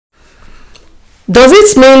Does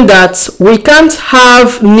it mean that we can't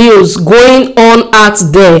have news going on out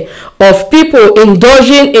there of people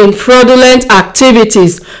indulging in fraudulent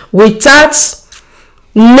activities without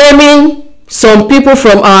naming some people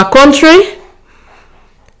from our country?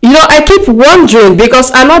 You know, I keep wondering because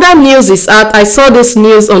another news is out. I saw this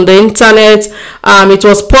news on the internet. It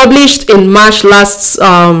was published in March last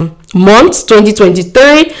month,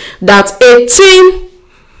 2023, that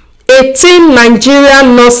 18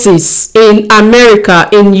 Nigerian nurses in America,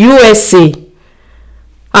 in USA,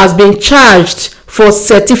 has been charged for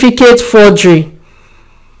certificate forgery.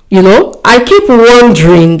 You know, I keep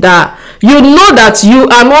wondering that you know that you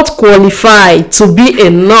are not qualified to be a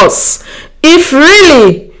nurse. If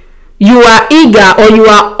really you are eager or you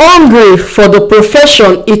are hungry for the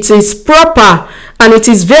profession, it is proper and it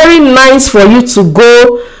is very nice for you to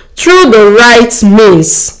go through the right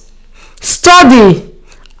means. Study,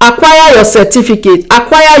 acquire your certificate,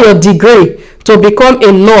 acquire your degree to become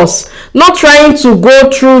a nurse, not trying to go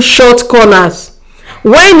through short corners.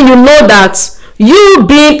 When you know that you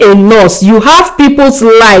being a nurse, you have people's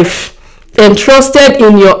life entrusted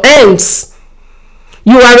in your hands.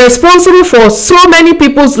 You are responsible for so many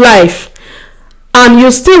people's life, and you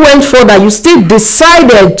still went further. You still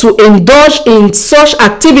decided to indulge in such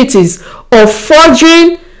activities of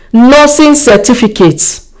forging nursing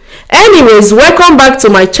certificates. Anyways, welcome back to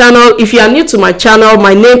my channel. If you are new to my channel,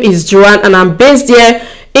 my name is Joanne and I'm based here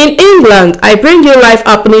in England. I bring you life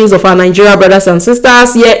happenings of our Nigerian brothers and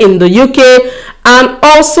sisters here in the UK and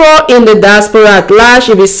also in the diaspora at large.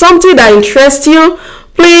 If it's something that interests you,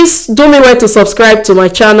 please do me well to subscribe to my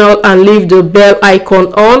channel and leave the bell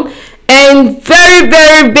icon on. And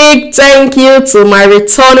very big thank you to my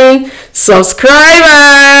returning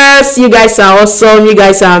subscribers. You guys are awesome. You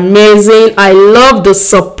guys are amazing. I love the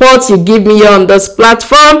support you give me on this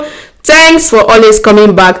platform. Thanks for always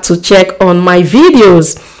coming back to check on my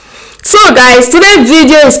videos. So guys, today's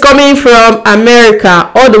video is coming from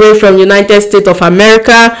America, all the way from United States of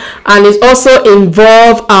America, and it also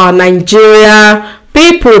involves our Nigeria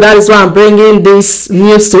people. That is why I'm bringing this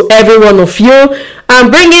news to every one of you. I'm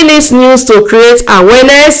bringing this news to create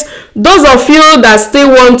awareness. Those of you that still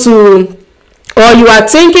want to, or you are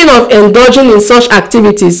thinking of indulging in such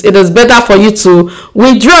activities, it is better for you to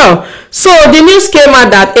withdraw. So the news came out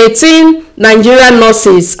that 18 Nigerian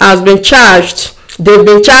nurses has been charged. They've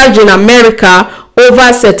been charged in America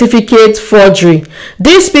over certificate forgery.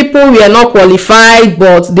 These people were not qualified,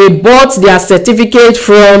 but they bought their certificate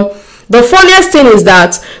from. The funniest thing is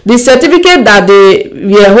that the certificate that they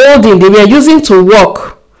were holding, they were using to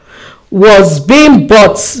work, was being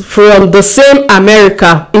bought from the same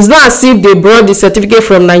America. It's not as if they brought the certificate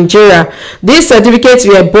from Nigeria. These certificates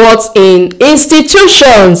were bought in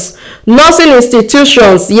institutions, nursing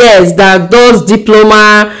institutions, yes, that does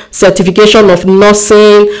diploma, certification of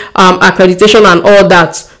nursing, accreditation and all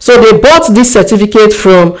that. So they bought this certificate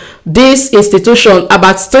from this institution,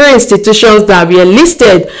 about 3 institutions that were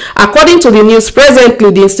listed. According to the news,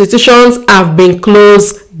 presently the institutions have been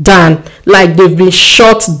closed down, like they've been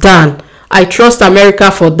shut down. I trust America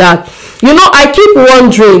for that. You know, I keep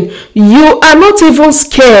wondering, you are not even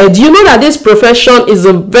scared. You know that this profession is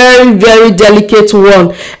a very delicate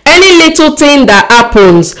one. Any little thing that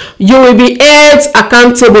happens, you will be held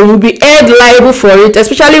accountable, you will be held liable for it,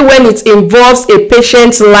 especially when it involves a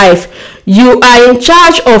patient's life. You are in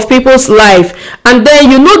charge of people's life, and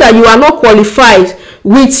then you know that you are not qualified.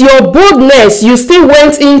 With your boldness, you still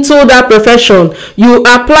went into that profession. You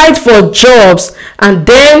applied for jobs, and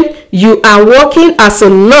then you are working as a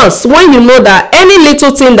nurse. When you know that any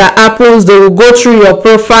little thing that happens, they will go through your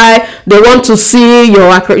profile. They want to see your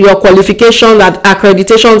qualifications and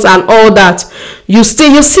accreditations and all that. You see,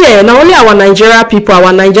 not only our Nigeria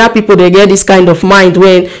people, they get this kind of mind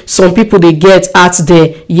when some people they get out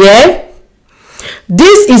there. Yeah.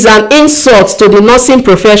 This is an insult to the nursing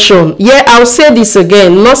profession. Yeah, I'll say this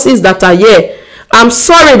again. Nurses that are here, I'm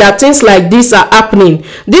sorry that things like this are happening.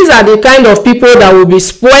 These are the kind of people that will be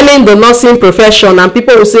spoiling the nursing profession, and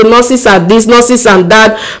people will say nurses are this, nurses and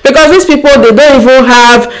that, because these people, they don't even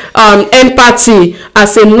have empathy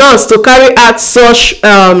as a nurse to carry out such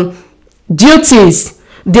duties.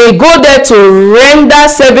 They go there to render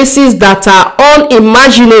services that are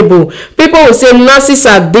unimaginable. People will say nurses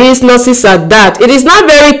are this, nurses are that. It is not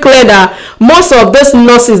very clear that most of these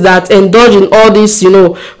nurses that indulge in all these,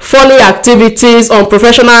 funny activities,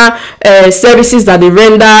 unprofessional services that they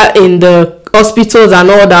render in the hospitals and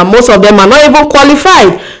all that, most of them are not even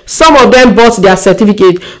qualified. Some of them bought their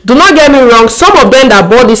certificate. Do not get me wrong, some of them that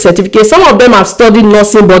bought this certificate, some of them have studied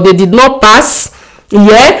nursing, but they did not pass.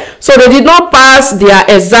 Yeah, so they did not pass their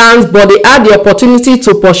exams, but they had the opportunity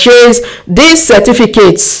to purchase these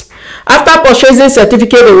certificates. After purchasing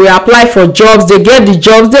certificate, they will apply for jobs. They get the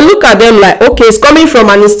jobs. They look at them like, okay, it's coming from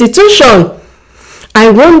an institution. I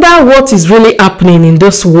wonder what is really happening in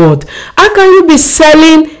this world. How can you be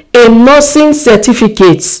selling a nursing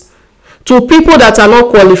certificate to people that are not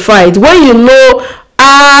qualified when you know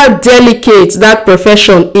how delicate that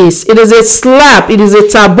profession is? It is a slap, it is a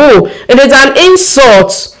taboo, it is an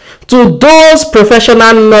insult to those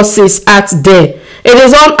professional nurses out there. It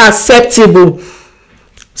is unacceptable.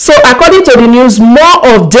 So according to the news,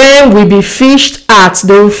 more of them will be fished at.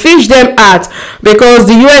 They will fish them at because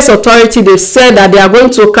the US authority, they said that they are going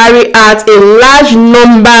to carry out a large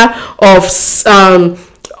number of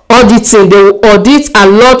auditing. They will audit a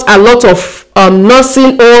lot of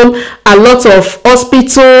nursing home, a lot of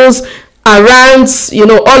hospitals around,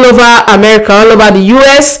 all over America, all over the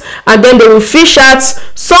US, and then they will fish out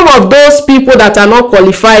some of those people that are not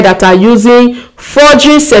qualified, that are using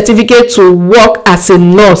forgery certificate to work as a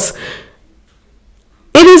nurse.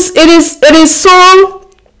 It is so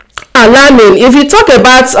alarming. If you talk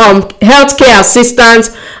about healthcare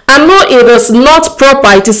assistants, I know it is not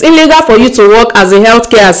proper, it is illegal for you to work as a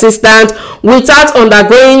healthcare assistant without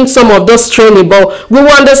undergoing some of those training, but we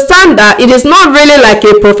will understand that it is not really like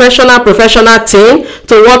a professional thing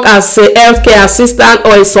to work as a healthcare assistant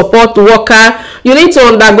or a support worker. You need to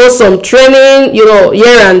undergo some training,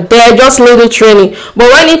 here and there, just little training.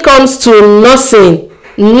 But when it comes to nursing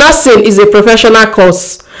is a professional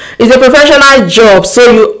course. It's a professional job, so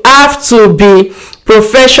you have to be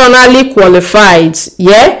professionally qualified.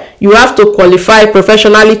 Yeah, you have to qualify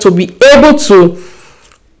professionally to be able to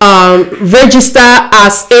register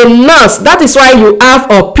as a nurse. That is why you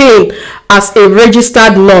have a PIN as a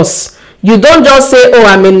registered nurse. You don't just say, oh,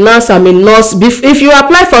 I'm a nurse. If you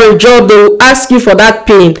apply for a job, they will ask you for that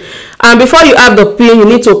PIN. And before you have the PIN, you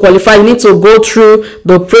need to qualify. You need to go through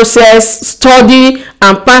the process, study,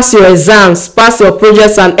 and pass your exams, pass your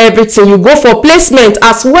projects and everything. You go for placement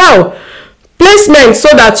as well. Placement, so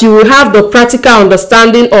that you will have the practical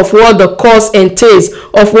understanding of what the course entails,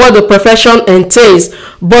 of what the profession entails.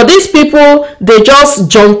 But these people, they just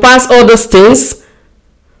jump past all those things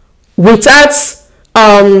without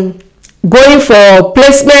going for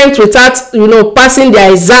placement, without passing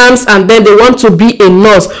their exams, and then they want to be a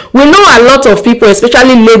nurse. We know a lot of people,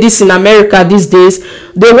 especially ladies in America these days,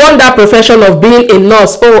 they want that profession of being a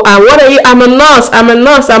nurse. Oh, and what are you? I'm a nurse.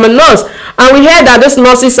 And we heard that these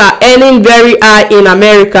nurses are earning very high in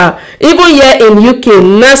America. Even here in UK,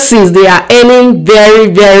 nurses, they are earning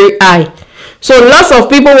very, very high. So lots of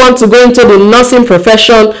people want to go into the nursing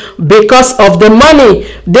profession because of the money.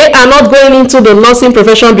 They are not going into the nursing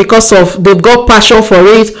profession because of they've got passion for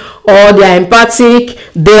it or they are empathic.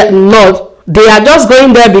 They're not. They are just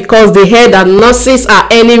going there because they heard that nurses are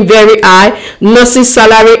earning very high. Nurses'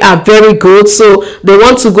 salary are very good. So they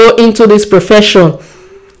want to go into this profession.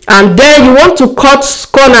 And then you want to cut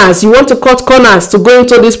corners. You want to cut corners to go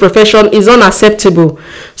into this profession is unacceptable.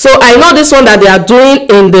 So I know this one that they are doing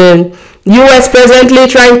in the US presently,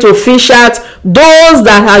 trying to fish out those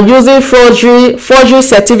that are using forgery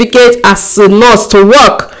certificate as a nurse to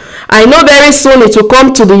work. I know very soon it will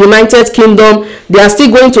come to the United Kingdom. They are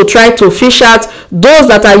still going to try to fish out those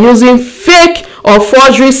that are using fake or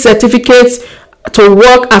forgery certificates to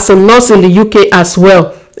work as a nurse in the UK as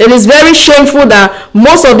well. It is very shameful that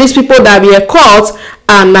most of these people that were caught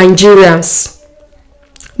are Nigerians.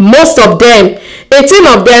 Most of them, 18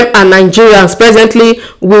 of them are Nigerians. Presently,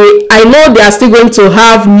 I know they are still going to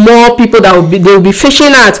have more people that they will be fishing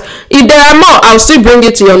at. If there are more, I'll still bring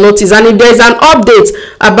it to your notice. And if there is an update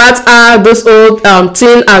about how this old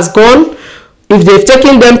thing has gone, if they've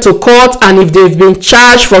taken them to court and if they've been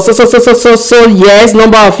charged for so years,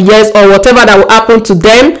 number of years, or whatever that will happen to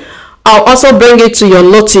them, I'll also bring it to your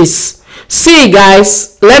notice. See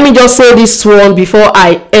guys, let me just say this one before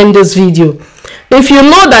I end this video. If you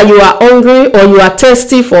know that you are hungry or you are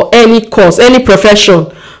thirsty for any course, any profession,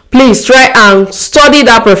 please try and study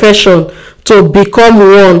that profession to become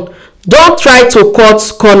one. Don't try to cut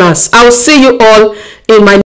corners. I'll see you all in my